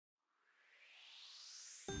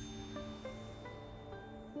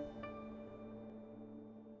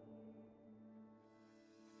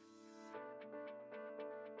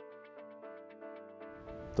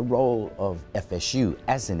The role of FSU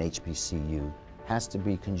as an HBCU has to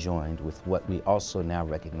be conjoined with what we also now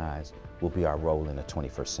recognize will be our role in the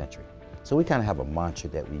 21st century. So we kind of have a mantra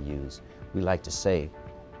that we use. We like to say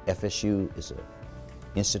FSU is an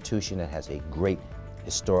institution that has a great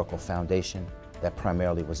historical foundation that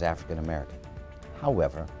primarily was African American.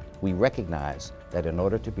 However, we recognize that in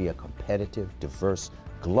order to be a competitive, diverse,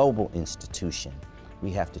 global institution,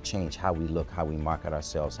 we have to change how we look, how we market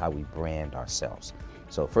ourselves, how we brand ourselves.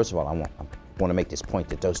 So first of all, I want to make this point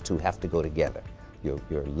that those two have to go together.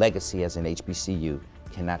 Your legacy as an HBCU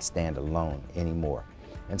cannot stand alone anymore.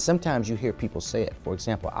 And sometimes you hear people say it. For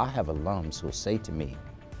example, I have alums who will say to me,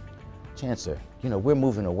 Chancellor, you know, we're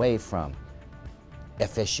moving away from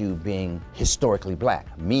FSU being historically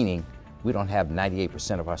black, meaning we don't have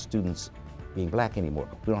 98% of our students being black anymore.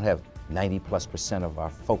 We don't have 90+% of our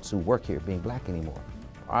folks who work here being black anymore.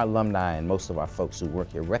 Our alumni and most of our folks who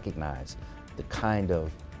work here recognize the kind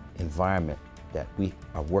of environment that we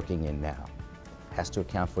are working in now has to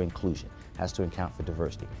account for inclusion, has to account for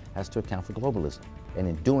diversity, has to account for globalism. And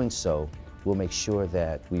in doing so, we'll make sure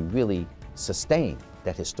that we really sustain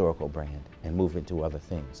that historical brand and move into other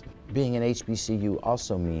things. Being an HBCU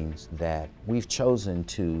also means that we've chosen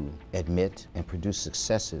to admit and produce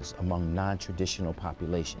successes among non-traditional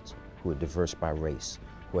populations who are diverse by race,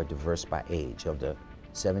 who are diverse by age. Of the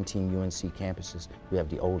 17 UNC campuses, we have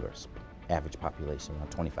the oldest average population, around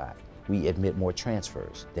 25. We admit more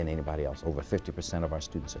transfers than anybody else. Over 50% of our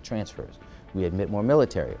students are transfers. We admit more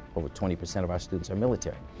military. Over 20% of our students are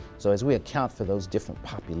military. So as we account for those different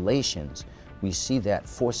populations, we see that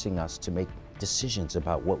forcing us to make decisions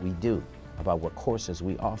about what we do, about what courses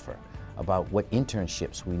we offer, about what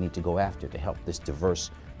internships we need to go after to help this diverse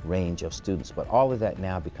range of students. But all of that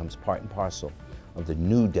now becomes part and parcel of the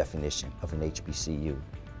new definition of an HBCU.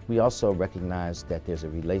 We also recognize that there's a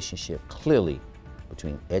relationship clearly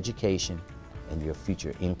between education and your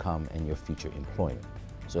future income and your future employment.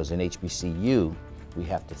 So as an HBCU, we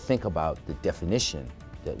have to think about the definition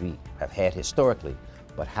that we have had historically,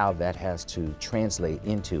 but how that has to translate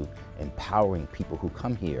into empowering people who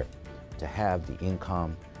come here to have the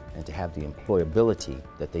income and to have the employability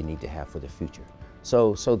that they need to have for the future.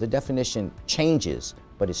 So the definition changes,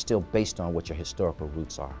 but it's still based on what your historical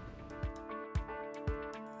roots are.